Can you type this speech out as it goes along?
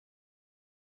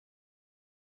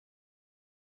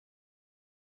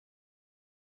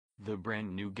The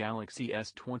brand new Galaxy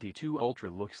S22 Ultra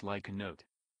looks like a Note.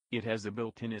 It has a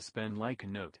built-in S Pen like a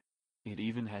Note. It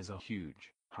even has a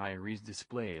huge, high-res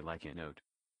display like a Note.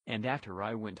 And after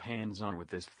I went hands-on with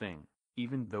this thing,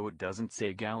 even though it doesn't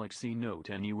say Galaxy Note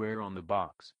anywhere on the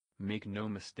box, make no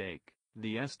mistake,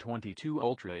 the S22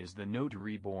 Ultra is the Note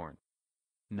reborn.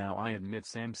 Now I admit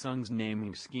Samsung's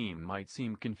naming scheme might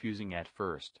seem confusing at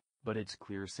first, but it's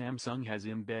clear Samsung has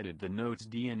embedded the Note's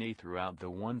DNA throughout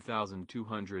the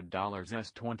 $1,200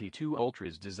 S22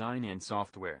 Ultra's design and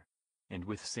software. And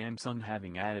with Samsung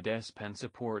having added S Pen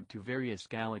support to various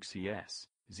Galaxy S,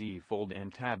 Z Fold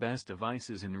and Tab S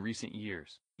devices in recent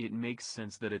years, it makes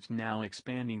sense that it's now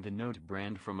expanding the Note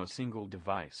brand from a single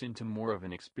device into more of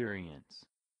an experience.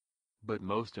 But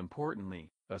most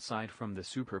importantly, aside from the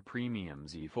super premium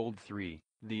Z Fold 3,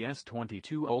 the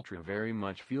S22 Ultra very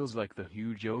much feels like the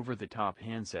huge over-the-top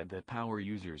handset that power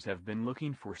users have been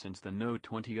looking for since the Note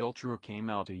 20 Ultra came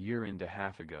out a year and a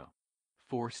half ago.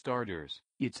 For starters,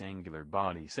 its angular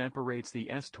body separates the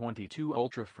S22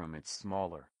 Ultra from its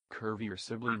smaller, curvier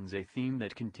siblings, a theme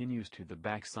that continues to the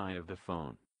backside of the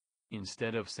phone.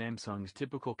 Instead of Samsung's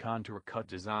typical contour-cut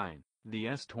design, the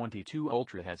S22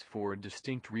 Ultra has 4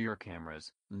 distinct rear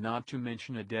cameras, not to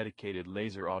mention a dedicated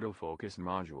laser autofocus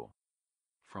module.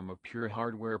 From a pure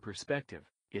hardware perspective,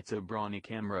 it's a brawny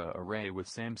camera array, with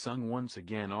Samsung once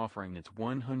again offering its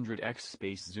 100x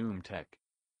space zoom tech.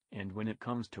 And when it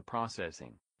comes to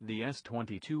processing, the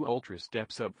S22 Ultra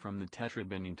steps up from the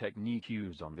tetrabinning technique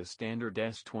used on the standard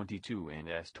S22 and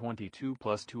S22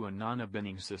 Plus to a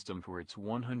nano-binning system for its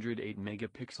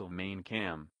 108-megapixel main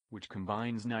cam, which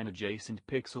combines 9 adjacent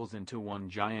pixels into one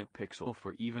giant pixel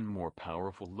for even more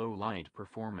powerful low-light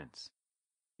performance.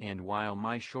 And while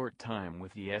my short time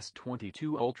with the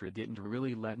S22 Ultra didn't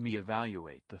really let me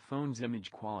evaluate the phone's image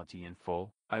quality in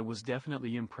full, I was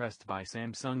definitely impressed by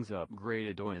Samsung's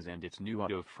upgraded OIS and its new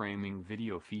auto-framing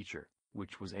video feature,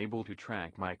 which was able to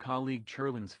track my colleague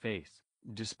Cherlin's face,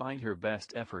 despite her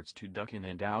best efforts to duck in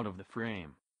and out of the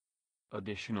frame.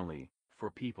 Additionally,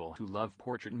 for people who love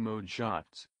portrait mode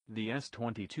shots, the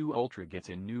S22 Ultra gets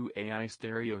a new AI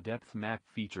stereo depth map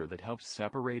feature that helps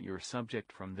separate your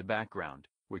subject from the background,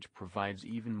 which provides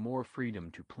even more freedom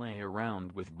to play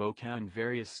around with bokeh and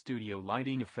various studio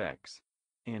lighting effects.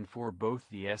 And for both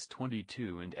the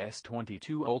S22 and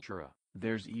S22 Ultra,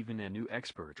 there's even a new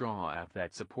Expert RAW app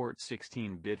that supports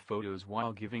 16-bit photos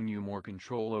while giving you more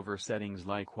control over settings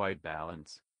like white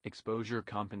balance, exposure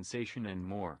compensation and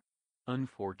more.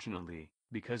 Unfortunately,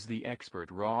 because the Expert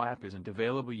RAW app isn't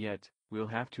available yet, we'll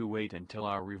have to wait until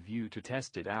our review to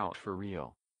test it out for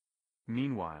real.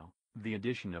 Meanwhile, the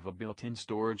addition of a built-in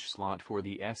storage slot for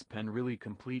the S Pen really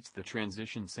completes the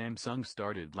transition Samsung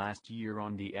started last year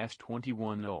on the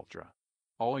S21 Ultra.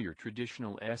 All your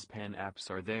traditional S Pen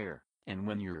apps are there, and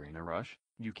when you're in a rush,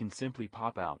 you can simply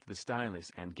pop out the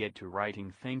stylus and get to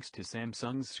writing thanks to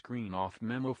Samsung's screen-off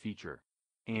memo feature.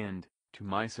 And, to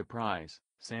my surprise,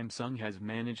 Samsung has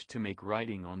managed to make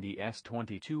writing on the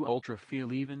S22 Ultra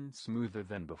feel even smoother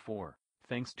than before,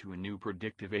 thanks to a new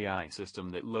predictive AI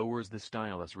system that lowers the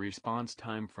stylus response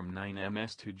time from 9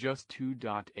 ms to just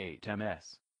 2.8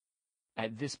 ms.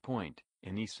 At this point,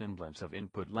 any semblance of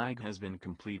input lag has been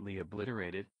completely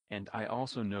obliterated, and I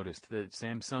also noticed that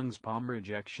Samsung's palm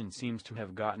rejection seems to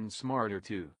have gotten smarter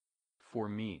too. For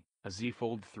me, a Z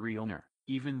Fold 3 owner,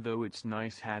 even though it's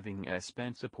nice having S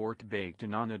Pen support baked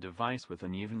in on a device with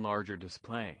an even larger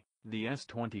display, the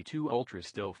S22 Ultra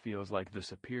still feels like the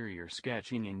superior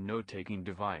sketching and note-taking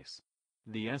device.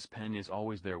 The S Pen is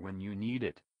always there when you need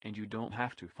it, and you don't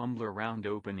have to fumble around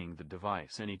opening the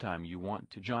device anytime you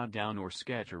want to jot down or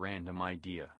sketch a random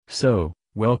idea. So,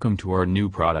 welcome to our new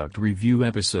product review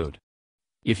episode.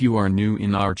 If you are new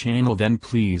in our channel, then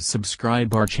please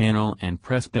subscribe our channel and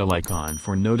press bell icon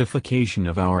for notification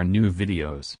of our new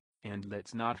videos. And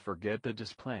let's not forget the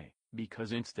display,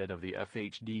 because instead of the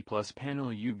FHD Plus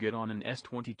panel you get on an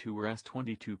S22 or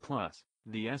S22 Plus,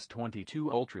 the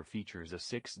S22 Ultra features a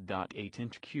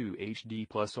 6.8-inch QHD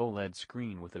Plus OLED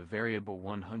screen with a variable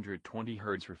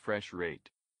 120Hz refresh rate.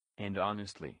 And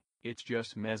honestly, it's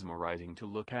just mesmerizing to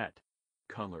look at.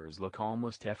 Colors look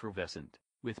almost effervescent,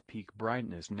 with peak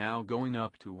brightness now going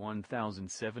up to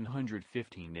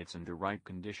 1715 nits in the right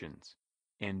conditions.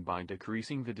 And by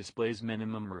decreasing the display's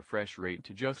minimum refresh rate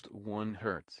to just 1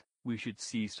 Hz, we should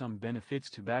see some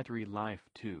benefits to battery life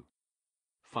too.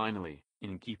 Finally,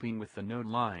 in keeping with the Note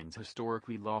line's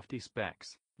historically lofty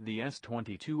specs, the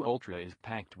S22 Ultra is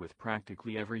packed with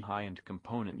practically every high-end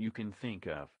component you can think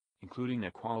of, including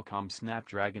a Qualcomm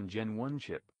Snapdragon Gen 1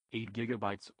 chip,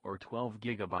 8GB or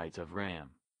 12GB of RAM,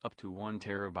 up to 1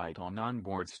 TB on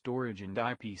onboard storage and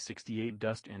IP68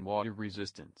 dust and water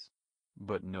resistance.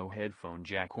 But no headphone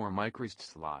jack or microSD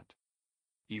slot.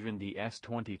 Even the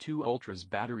S22 Ultra's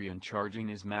battery and charging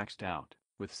is maxed out,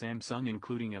 with Samsung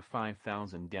including a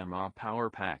 5000 mAh power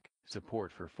pack,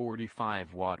 support for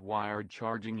 45-watt wired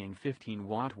charging and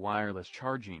 15-watt wireless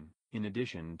charging, in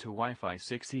addition to Wi-Fi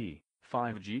 6E,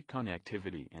 5G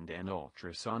connectivity and an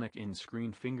ultrasonic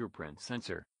in-screen fingerprint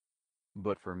sensor.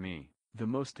 But for me, the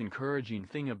most encouraging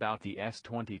thing about the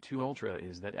S22 Ultra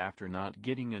is that after not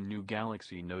getting a new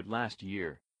Galaxy Note last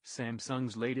year,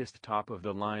 Samsung's latest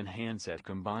top-of-the-line handset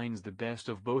combines the best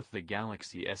of both the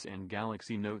Galaxy S and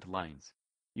Galaxy Note lines.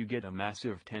 You get a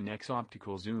massive 10x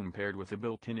optical zoom paired with a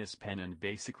built-in S Pen and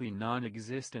basically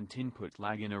non-existent input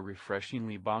lag in a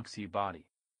refreshingly boxy body.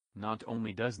 Not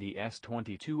only does the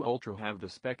S22 Ultra have the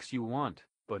specs you want,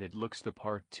 but it looks the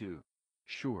part too.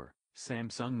 Sure,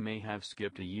 Samsung may have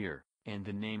skipped a year, and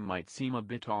the name might seem a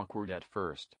bit awkward at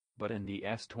first, but in the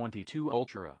S22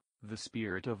 Ultra, the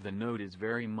spirit of the Note is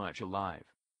very much alive.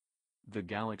 The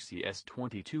Galaxy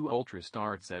S22 Ultra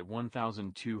starts at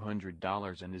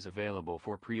 $1,200 and is available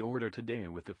for pre-order today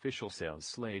with official sales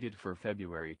slated for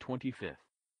February 25th.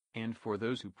 And for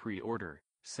those who pre-order,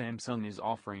 Samsung is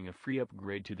offering a free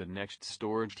upgrade to the next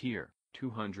storage tier,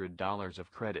 $200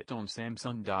 of credit on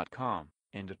Samsung.com,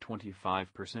 and a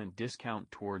 25%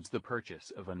 discount towards the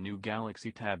purchase of a new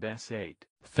Galaxy Tab S8.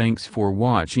 Thanks for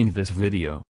watching this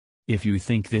video. If you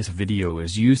think this video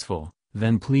is useful,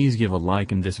 then please give a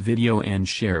like in this video and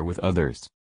share with others.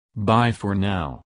 Bye for now.